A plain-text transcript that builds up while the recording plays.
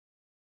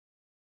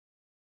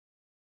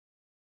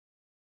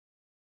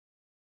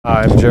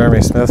I'm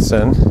Jeremy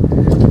Smithson,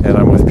 and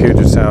I'm with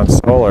Puget Sound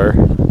Solar.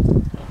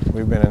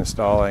 We've been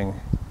installing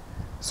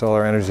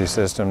solar energy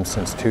systems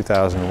since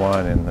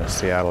 2001 in the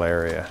Seattle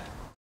area.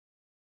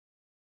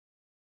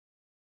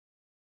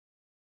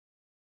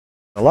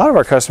 A lot of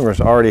our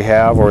customers already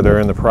have, or they're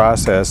in the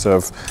process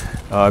of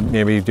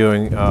maybe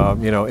doing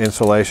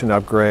insulation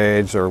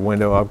upgrades or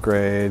window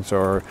upgrades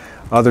or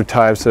other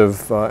types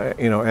of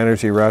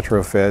energy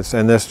retrofits,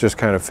 and this just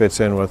kind of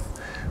fits in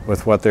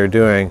with what they're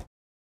doing.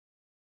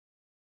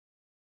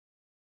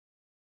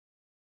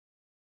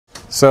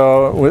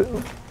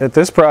 So at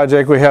this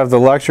project we have the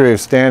luxury of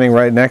standing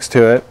right next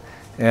to it,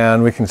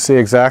 and we can see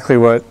exactly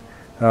what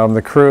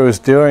the crew is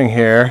doing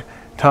here.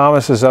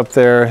 Thomas is up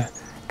there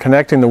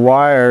connecting the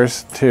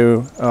wires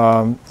to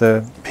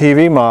the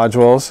PV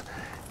modules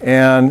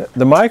and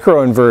the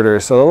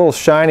microinverter. So the little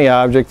shiny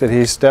object that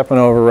he's stepping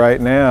over right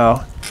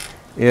now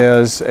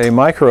is a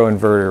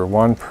microinverter,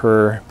 one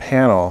per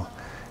panel.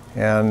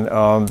 And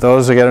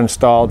those will get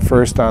installed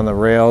first on the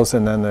rails,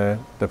 and then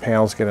the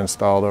panels get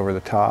installed over the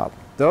top.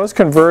 Those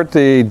convert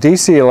the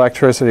DC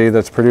electricity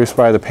that's produced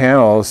by the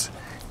panels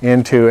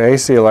into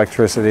AC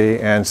electricity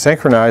and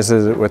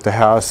synchronizes it with the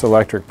house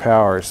electric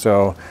power.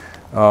 So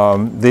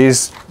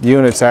these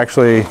units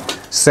actually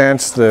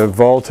sense the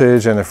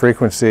voltage and the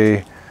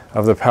frequency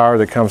of the power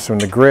that comes from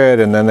the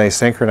grid, and then they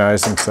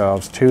synchronize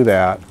themselves to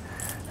that.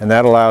 And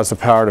that allows the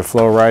power to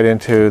flow right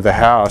into the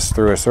house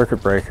through a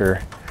circuit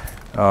breaker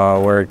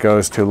where it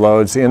goes to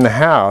loads in the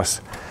house.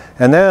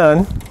 And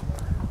then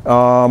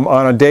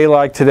on a day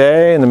like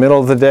today, in the middle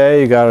of the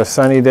day, you got a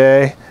sunny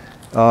day,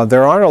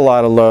 there aren't a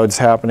lot of loads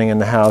happening in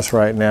the house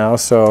right now,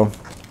 so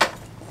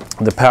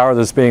the power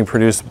that's being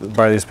produced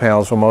by these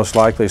panels will most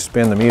likely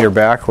spin the meter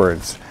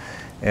backwards,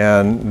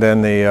 and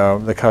then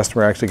the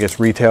customer actually gets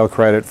retail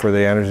credit for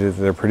the energy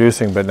that they're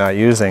producing but not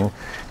using,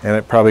 and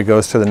it probably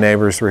goes to the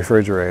neighbors'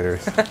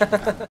 refrigerators.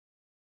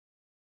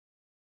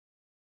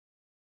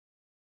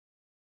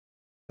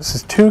 This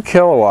is 2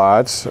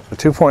 kilowatts,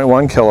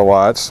 2.1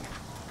 kilowatts.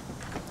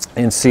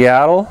 In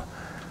Seattle,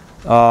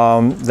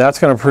 that's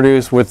going to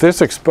produce, with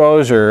this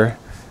exposure,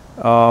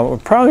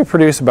 will probably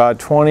produce about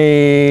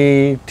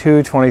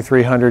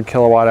 2,300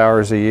 kilowatt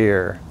hours a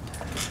year.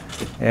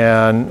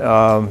 And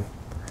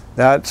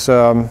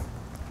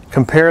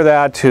compare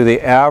that to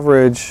the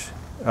average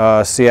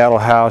Seattle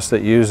house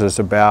that uses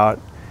about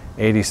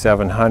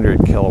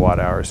 8,700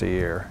 kilowatt hours a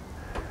year.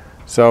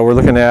 So we're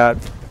looking at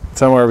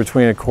somewhere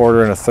between a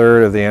quarter and a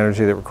third of the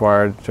energy that's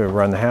required to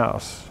run the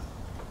house.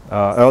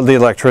 The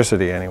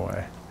electricity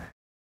anyway.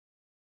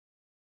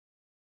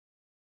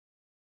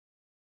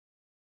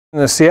 In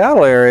the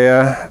Seattle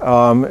area,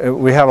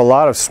 we have a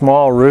lot of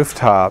small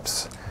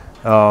rooftops.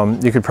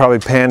 You could probably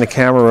pan the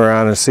camera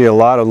around and see a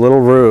lot of little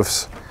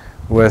roofs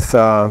with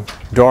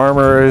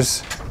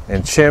dormers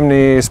and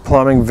chimneys,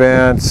 plumbing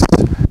vents,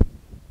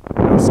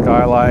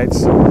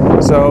 skylights.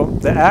 So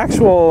the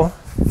actual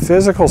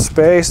physical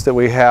space that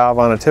we have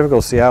on a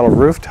typical Seattle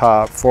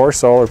rooftop for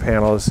solar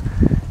panels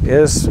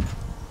is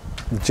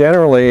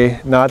generally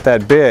not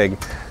that big.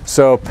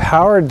 So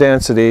power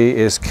density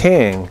is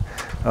king.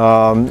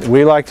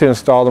 We like to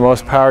install the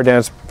most power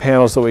dense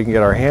panels that we can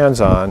get our hands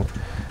on.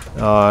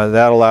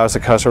 That allows the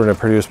customer to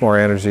produce more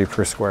energy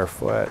per square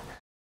foot.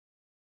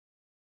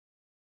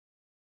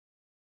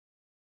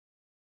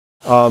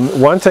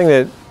 One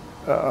thing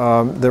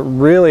that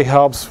really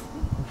helps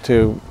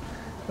to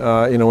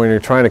when you're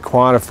trying to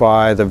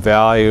quantify the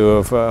value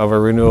of a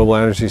renewable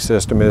energy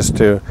system is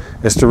to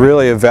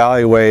really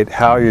evaluate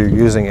how you're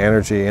using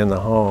energy in the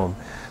home.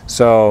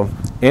 So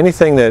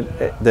anything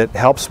that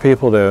helps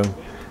people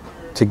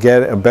to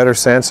get a better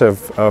sense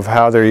of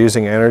how they're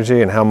using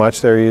energy and how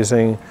much they're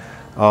using,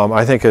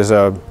 I think is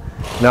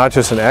not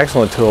just an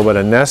excellent tool, but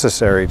a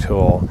necessary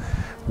tool.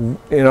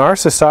 In our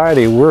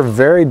society, we're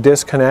very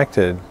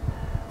disconnected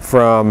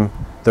from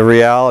the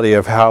reality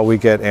of how we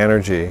get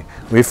energy.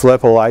 We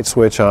flip a light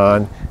switch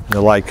on and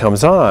the light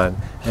comes on,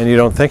 and you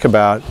don't think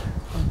about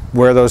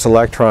where those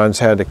electrons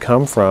had to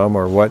come from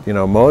or what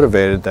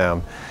motivated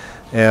them.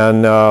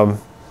 And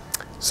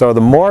so the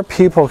more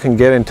people can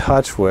get in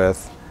touch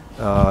with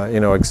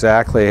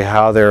exactly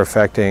how they're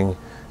affecting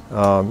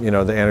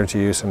the energy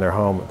use in their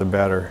home, the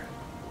better.